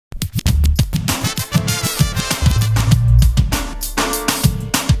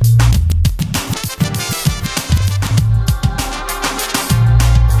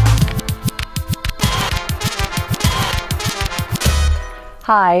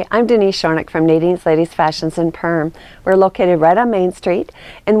Hi, I'm Denise Shornick from Nadines Ladies Fashions in Perham. We're located right on Main Street,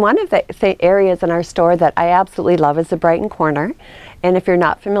 and one of the areas in our store that I absolutely love is the Brighton Corner. And if you're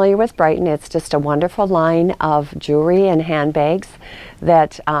not familiar with Brighton, it's just a wonderful line of jewelry and handbags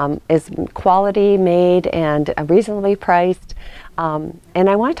that is quality made and reasonably priced. And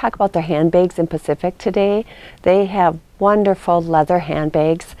I want to talk about their handbags in Pacific today. They have wonderful leather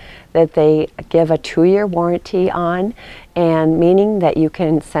handbags that they give a 2-year warranty on, and meaning that you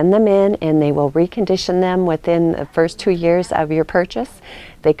can send them in and they will recondition them within the first 2 years of your purchase.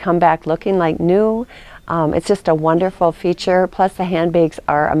 They come back looking like new. It's just a wonderful feature, plus the handbags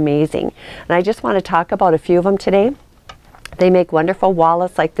are amazing. And I just want to talk about a few of them today. They make wonderful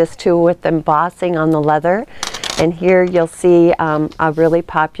wallets like this too, with embossing on the leather. And here you'll see a really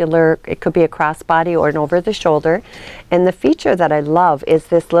popular, it could be a crossbody or an over the shoulder. And the feature that I love is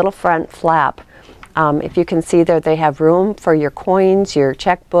this little front flap. If you can see there, they have room for your coins, your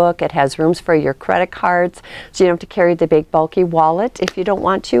checkbook. It has rooms for your credit cards, so you don't have to carry the big bulky wallet if you don't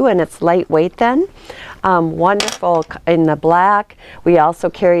want to, and it's lightweight then. Wonderful in the black. We also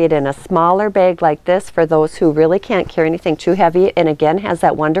carry it in a smaller bag like this for those who really can't carry anything too heavy, and again has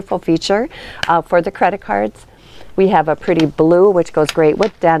that wonderful feature for the credit cards. We have a pretty blue, which goes great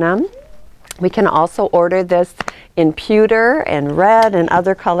with denim. We can also order this in pewter and red and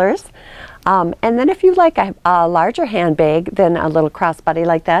other colors. And then if you like a larger handbag than a little crossbody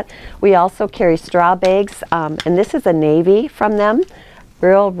like that, we also carry straw bags. And this is a navy from them.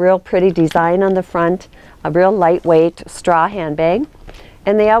 Real pretty design on the front. A real lightweight straw handbag.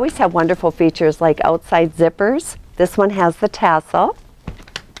 And they always have wonderful features like outside zippers. This one has the tassel.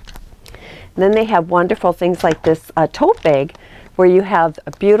 And then they have wonderful things like this tote bag, where you have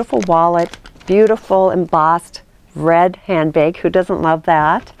a beautiful wallet, beautiful embossed red handbag. Who doesn't love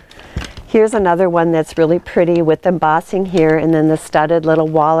that? Here's another one that's really pretty with embossing here, and then the studded little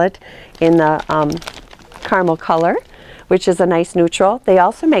wallet in the caramel color, which is a nice neutral. They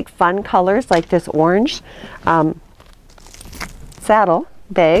also make fun colors like this orange saddle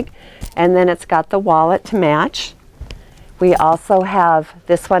bag, and then it's got the wallet to match. We also have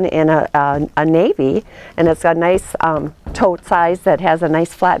this one in a navy, and it's a nice tote size that has a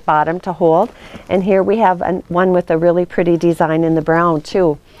nice flat bottom to hold. And here we have one with a really pretty design in the brown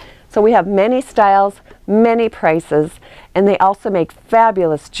too. So we have many styles, many prices, and they also make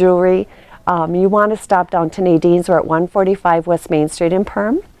fabulous jewelry. You want to stop down to Nadine's. We're at 145 West Main Street in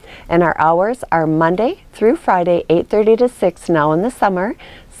Perham. And our hours are Monday through Friday, 8:30 to 6 now in the summer,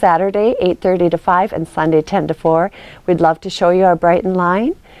 Saturday, 8:30 to 5, and Sunday, 10 to 4. We'd love to show you our Brighton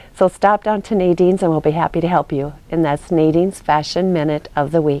line. So stop down to Nadine's and we'll be happy to help you. And that's Nadine's Fashion Minute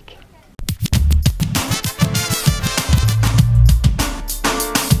of the Week.